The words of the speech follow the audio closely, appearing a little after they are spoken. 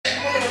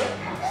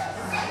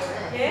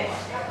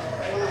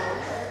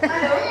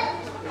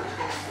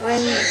When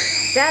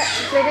that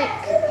clinic,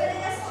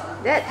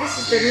 this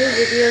is the new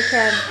video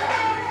cam.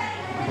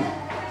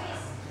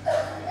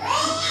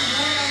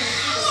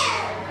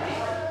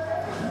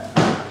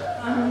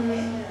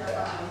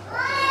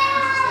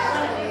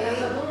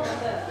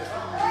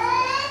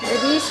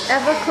 These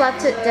ever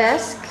cluttered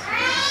desk.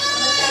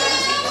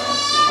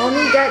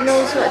 Only Dad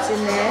knows what's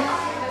in there.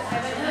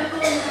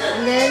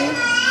 And then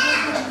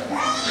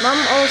Mum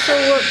also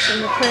works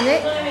in the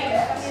clinic.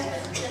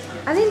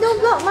 Alin, don't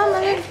block Mum,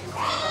 Alin.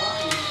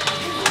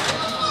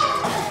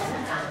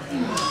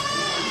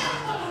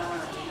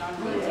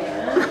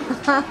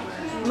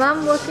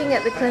 Mum working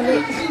at the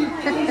clinic.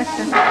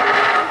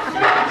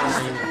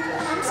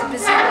 Mom's a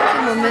busy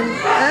working woman.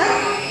 Huh?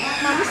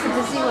 Mom's a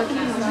busy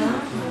working woman.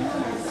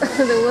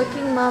 The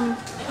working mum.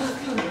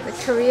 The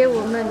career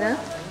woman, huh?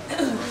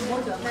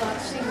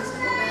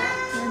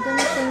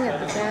 Anything at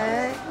the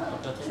back.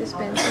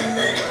 Dispensing.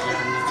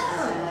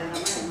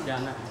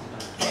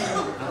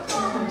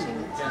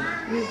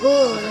 You go.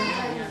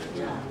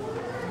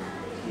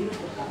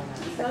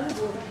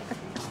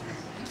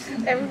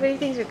 Everybody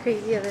thinks you're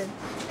crazy, Evan.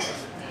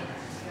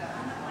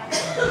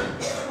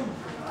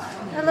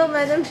 Hello,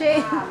 Madam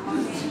Chen.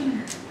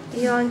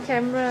 You're on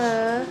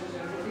camera.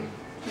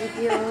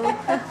 Video.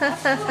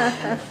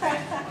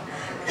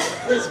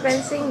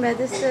 Dispensing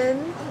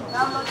medicine.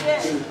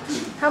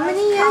 How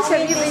many years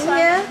have you been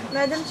here,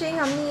 Madam Ching?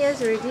 How many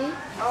years already?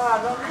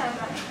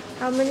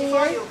 How many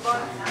years?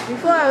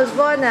 Before I was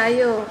born, are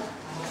you?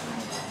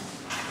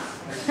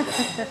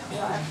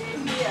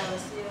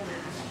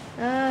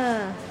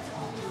 Ah.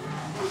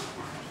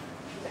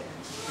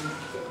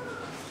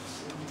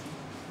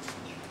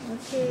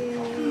 Okay.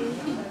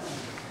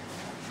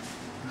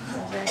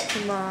 Back to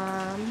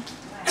Mom.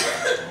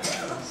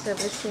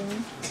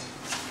 Servicing.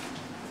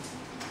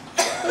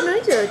 You don't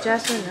need to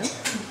adjust one, no?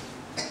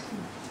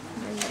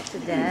 Then back to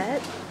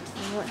Dad.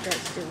 And what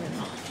Dad's doing.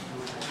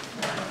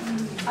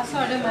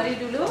 Asal ada mari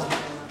dulu.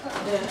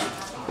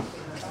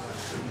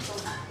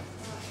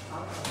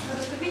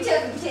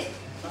 Kepijak.